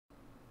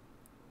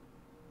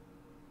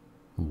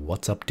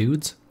What's up,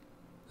 dudes?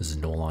 This is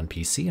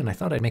NOELonPC, and I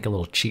thought I'd make a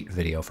little cheat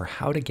video for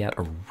how to get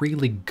a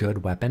really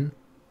good weapon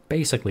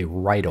basically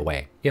right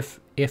away,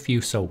 if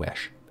you so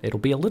wish. It'll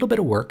be a little bit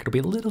of work, it'll be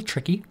a little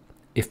tricky,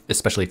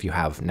 especially if you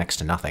have next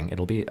to nothing.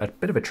 It'll be a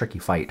bit of a tricky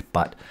fight,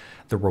 but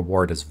the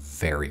reward is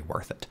very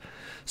worth it.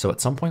 So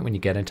at some point when you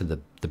get into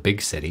the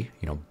big city,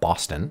 you know,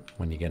 Boston,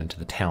 when you get into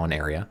the town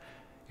area,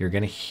 you're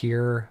going to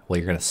hear, well,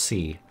 you're going to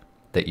see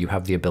that you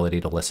have the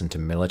ability to listen to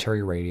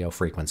military radio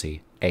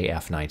frequency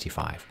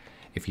AF95.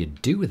 If you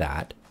do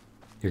that,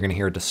 you're going to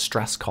hear a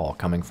distress call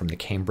coming from the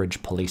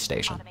Cambridge police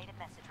station.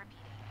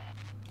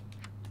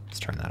 Let's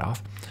turn that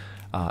off.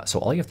 So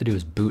all you have to do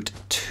is boot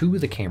to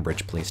the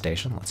Cambridge police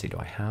station. Let's see, do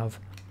I have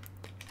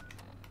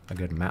a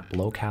good map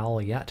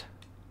locale yet?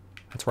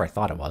 That's where I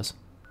thought it was.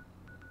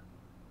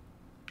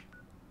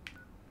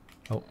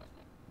 Oh,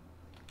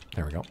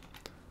 there we go.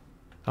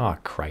 Oh,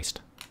 Christ.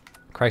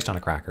 Christ on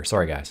a cracker.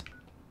 Sorry, guys.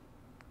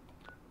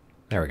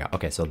 There we go.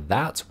 Okay, so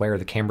that's where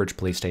the Cambridge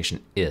police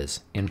station is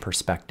in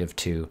perspective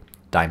to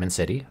Diamond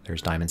City.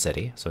 There's Diamond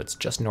City, so it's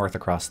just north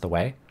across the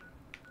way,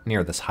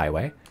 near this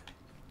highway.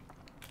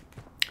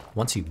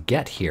 Once you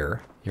get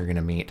here, you're going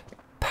to meet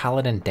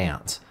Paladin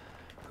Dance,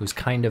 who's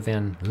kind of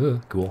in,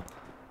 who's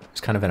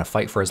kind of in a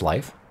fight for his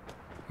life.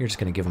 You're just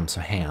going to give him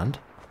some hand,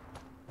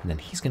 and then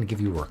he's going to give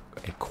you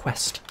a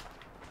quest.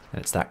 And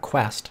it's that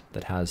quest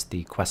that has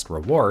the quest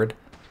reward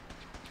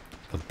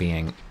of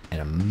being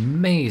an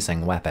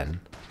amazing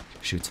weapon.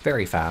 Shoots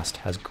very fast,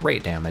 has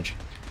great damage.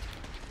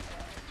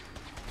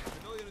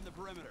 Civilian in the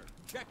perimeter.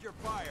 Check your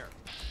fire.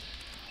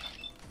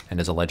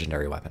 And is a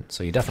legendary weapon,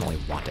 so you definitely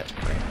want it,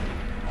 right?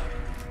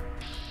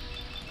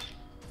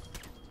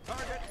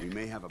 We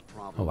may have a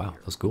problem. Oh wow,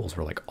 those ghouls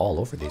were like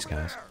all over these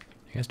guys.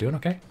 You guys doing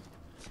okay?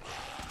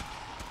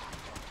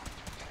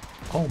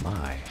 Oh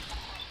my.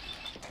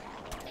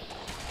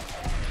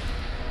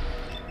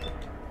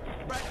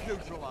 Threat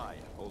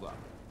neutralized. Hold up.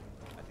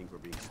 I think we're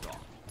being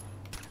stalked.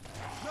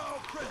 No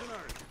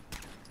prisoners.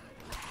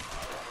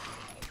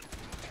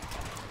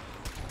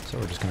 So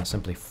we're just gonna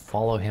simply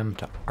follow him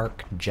to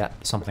JunkJet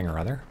something or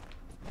other.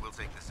 We'll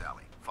take this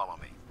alley. Follow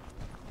me.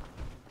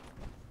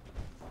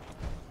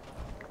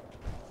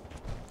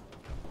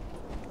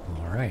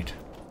 Alright.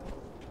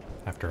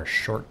 After a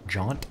short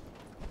jaunt,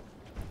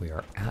 we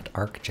are at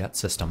JunkJet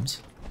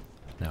Systems.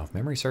 Now, if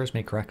memory serves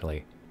me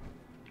correctly,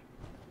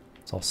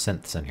 it's all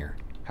synths in here.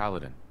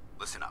 Paladin.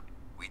 Listen up.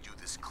 We do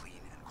this clean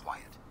and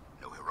quiet.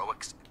 No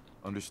heroics.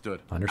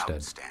 Understood. Understood.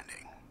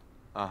 Outstanding.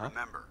 Uh-huh.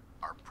 Remember,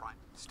 our prime.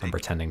 I'm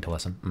pretending to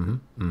listen.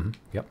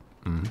 Yep.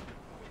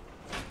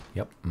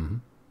 Yep.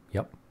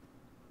 Yep.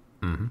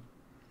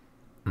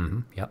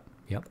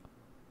 Yep.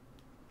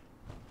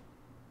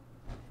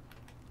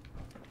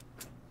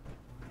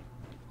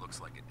 Looks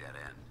like a dead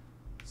end.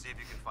 See if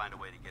you can find a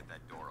way to get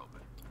that door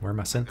open. Where are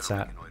my synths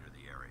Gonna at? reconnoiter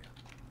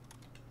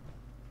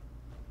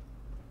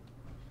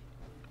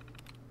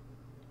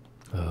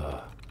the area.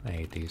 Ugh, I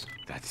hate these.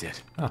 That's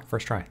it. Oh,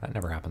 first try. That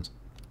never happens.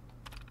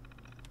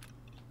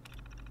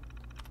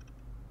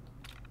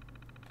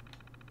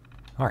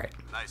 Alright.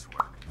 Nice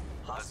work.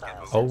 Let's get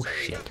moving. Oh,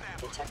 shit.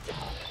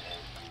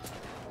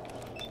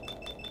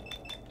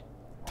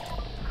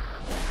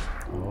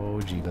 Oh,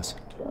 Jeebus.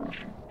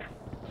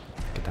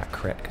 Get that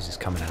crit, because he's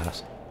coming at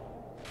us.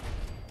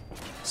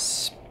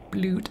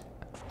 Sploot.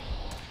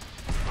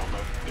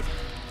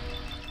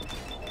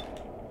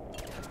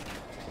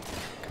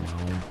 Come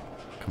on.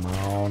 Come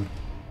on.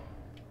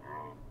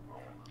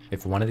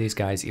 If one of these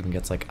guys even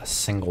gets like a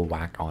single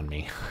whack on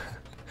me,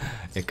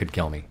 it could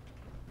kill me.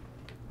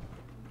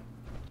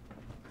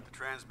 The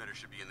transmitter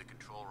should be in the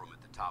control room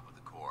at the top of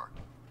the core,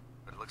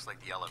 but it looks like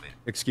the elevator.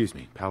 Excuse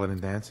me, Paladin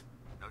Dance?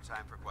 No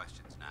time for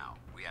questions now.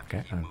 We have Okay,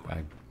 to keep moving.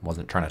 I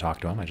wasn't trying to talk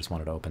to him. I just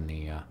wanted to open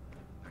the There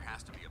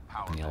has to be a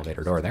power open the line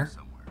elevator door there.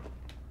 somewhere.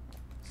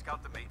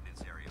 Scout the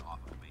maintenance area off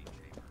of the main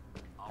chamber.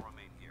 I'll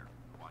remain here.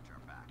 Watch our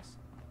backs.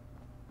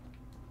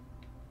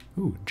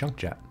 Ooh,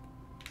 JunkJet.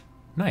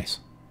 Nice.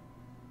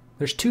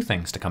 There's two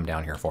things to come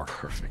down here for.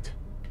 Perfect.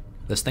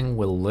 This thing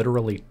will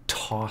literally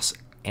toss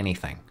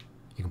anything.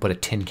 You can put a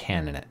tin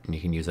can in it and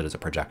you can use it as a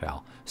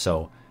projectile.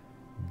 So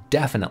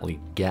definitely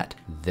get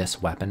this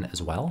weapon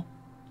as well.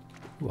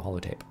 Ooh,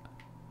 holotape.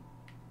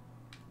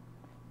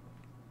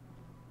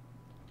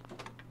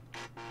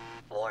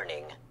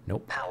 Warning.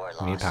 Nope. Power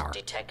We need loss power.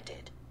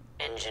 detected.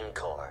 Engine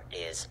core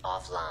is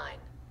offline.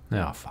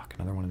 Oh, fuck.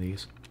 Another one of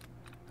these.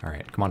 All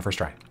right. Come on. First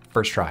try.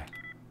 First try.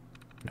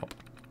 Nope.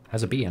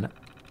 Has a B in it.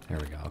 There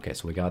we go. Okay,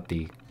 so we got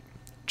the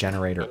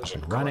generator up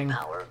Engine and core running.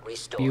 power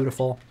restored.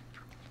 Beautiful.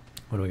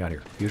 What do we got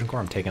here? Fusion core.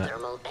 I'm taking it.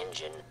 Thermal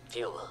engine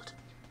fueled,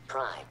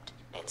 primed,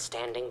 and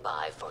standing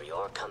by for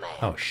your command.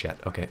 Oh, shit.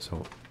 Okay,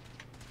 so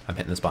I'm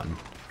hitting this button.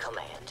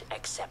 Command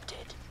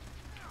accepted.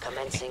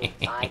 Commencing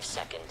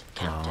 5-second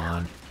Come countdown.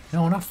 on.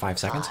 No, not 5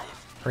 seconds.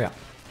 5. Hurry up.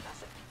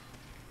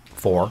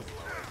 4.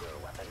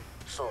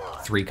 4.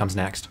 3 comes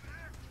next.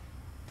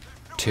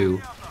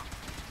 2.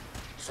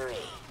 3.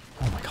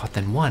 Oh my god,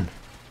 then 1.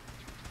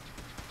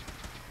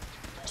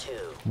 2.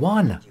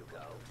 1.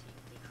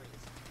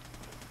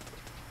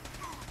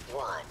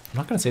 1. I'm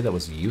not going to say that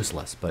was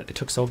useless, but it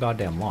took so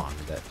goddamn long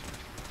that...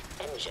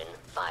 Engine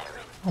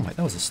firing. Oh my,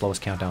 that was the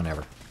slowest countdown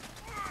ever.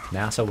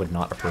 NASA would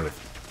not approve.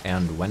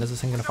 And when is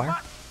this thing going to fire?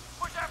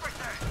 Push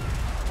everything!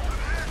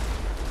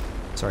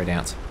 Sorry,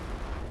 Dance.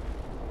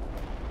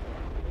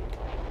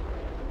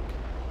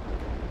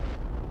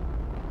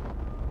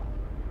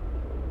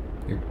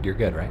 You're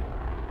good, right?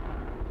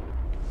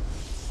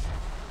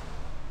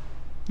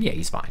 Yeah,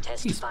 he's fine.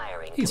 Test He's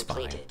firing he's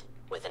completed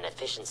with an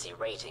efficiency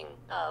rating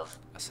of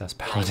Assess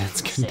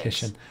Paladin's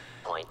condition.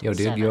 Yo,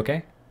 dude, you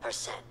okay?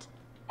 %.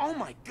 Oh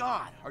my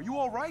god, are you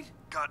alright?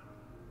 Got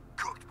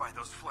cooked by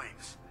those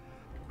flames.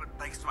 But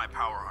thanks to my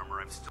power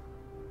armor, I'm still...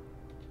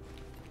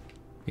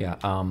 Yeah,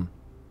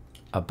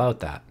 about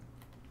that.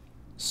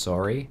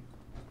 Sorry.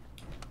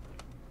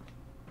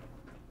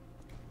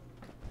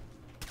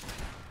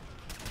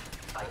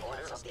 By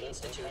order of the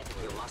Institute,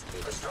 you must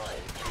be destroyed.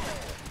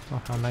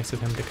 Oh, how nice of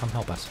him to come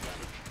help us.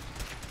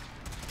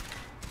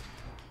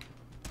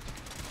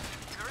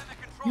 They're in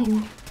the control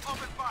room.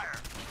 Open fire.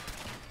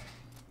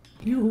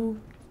 You.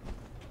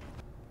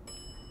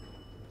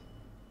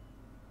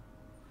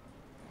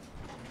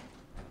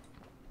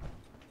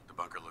 The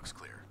bunker looks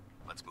clear.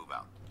 Let's move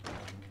out.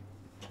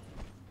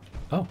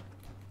 Oh,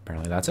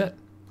 apparently that's it.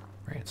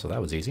 Right, so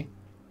that was easy.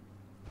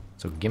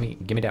 So give me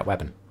that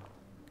weapon.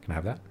 Can I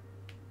have that?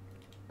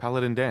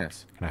 Paladin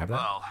Dance. Can I have that?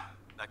 Well,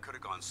 that could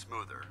have gone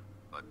smoother,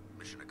 but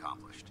mission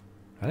accomplished.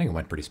 I think it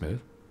went pretty smooth.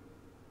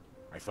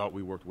 I thought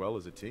we worked well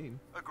as a team.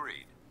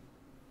 Agreed.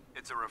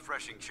 It's a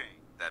refreshing change.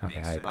 That Okay,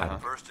 being I- said, I-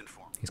 first and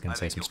foremost, He's gonna I say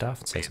think some you'll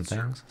stuff, say be some in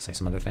service. things, say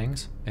some other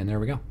things, and there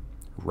we go.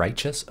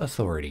 Righteous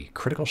Authority.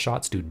 Critical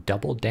shots do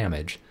double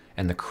damage,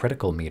 and the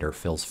critical meter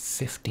fills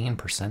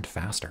 15%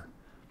 faster.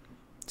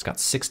 It's got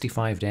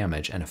 65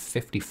 damage and a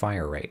 50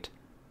 fire rate.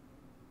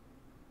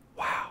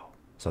 Wow.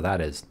 So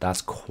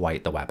that's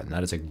quite the weapon.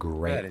 That is a That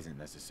great isn't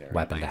necessary.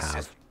 weapon to I have.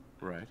 insist.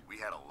 Right. We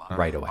had a lot.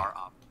 Right away.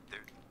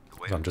 The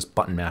way So I'm just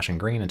button mashing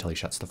green until he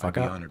shuts the I'd fuck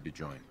be up. honored to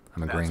join.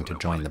 I'm That's agreeing what to I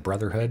join wanted. the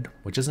Brotherhood,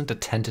 which isn't a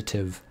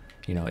tentative,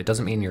 you know, it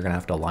doesn't mean you're going to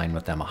have to align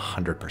with them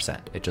 100%.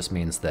 It just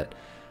means that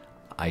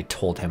I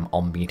told him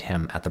I'll meet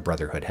him at the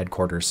Brotherhood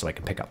headquarters so I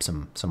can pick up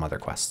some other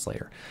quests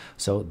later.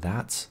 So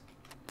that's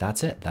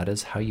it. That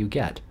is how you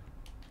get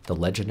the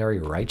legendary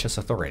Righteous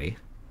Authority.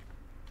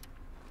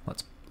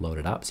 Let's load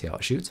it up, see how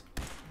it shoots.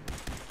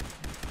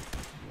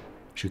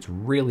 Shoots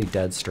really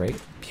dead straight.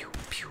 Pew,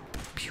 pew,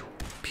 pew,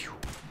 pew,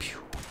 pew,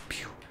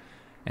 pew.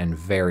 And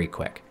very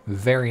quick.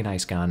 Very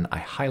nice gun. I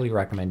highly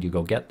recommend you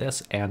go get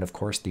this, and of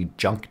course the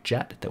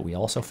JunkJet that we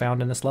also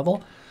found in this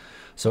level.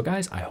 So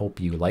guys, I hope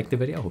you like the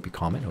video, hope you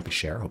comment, hope you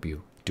share, hope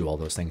you do all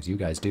those things you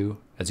guys do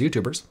as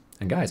YouTubers.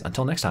 And guys,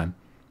 until next time,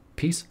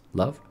 peace,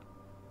 love,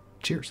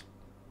 cheers.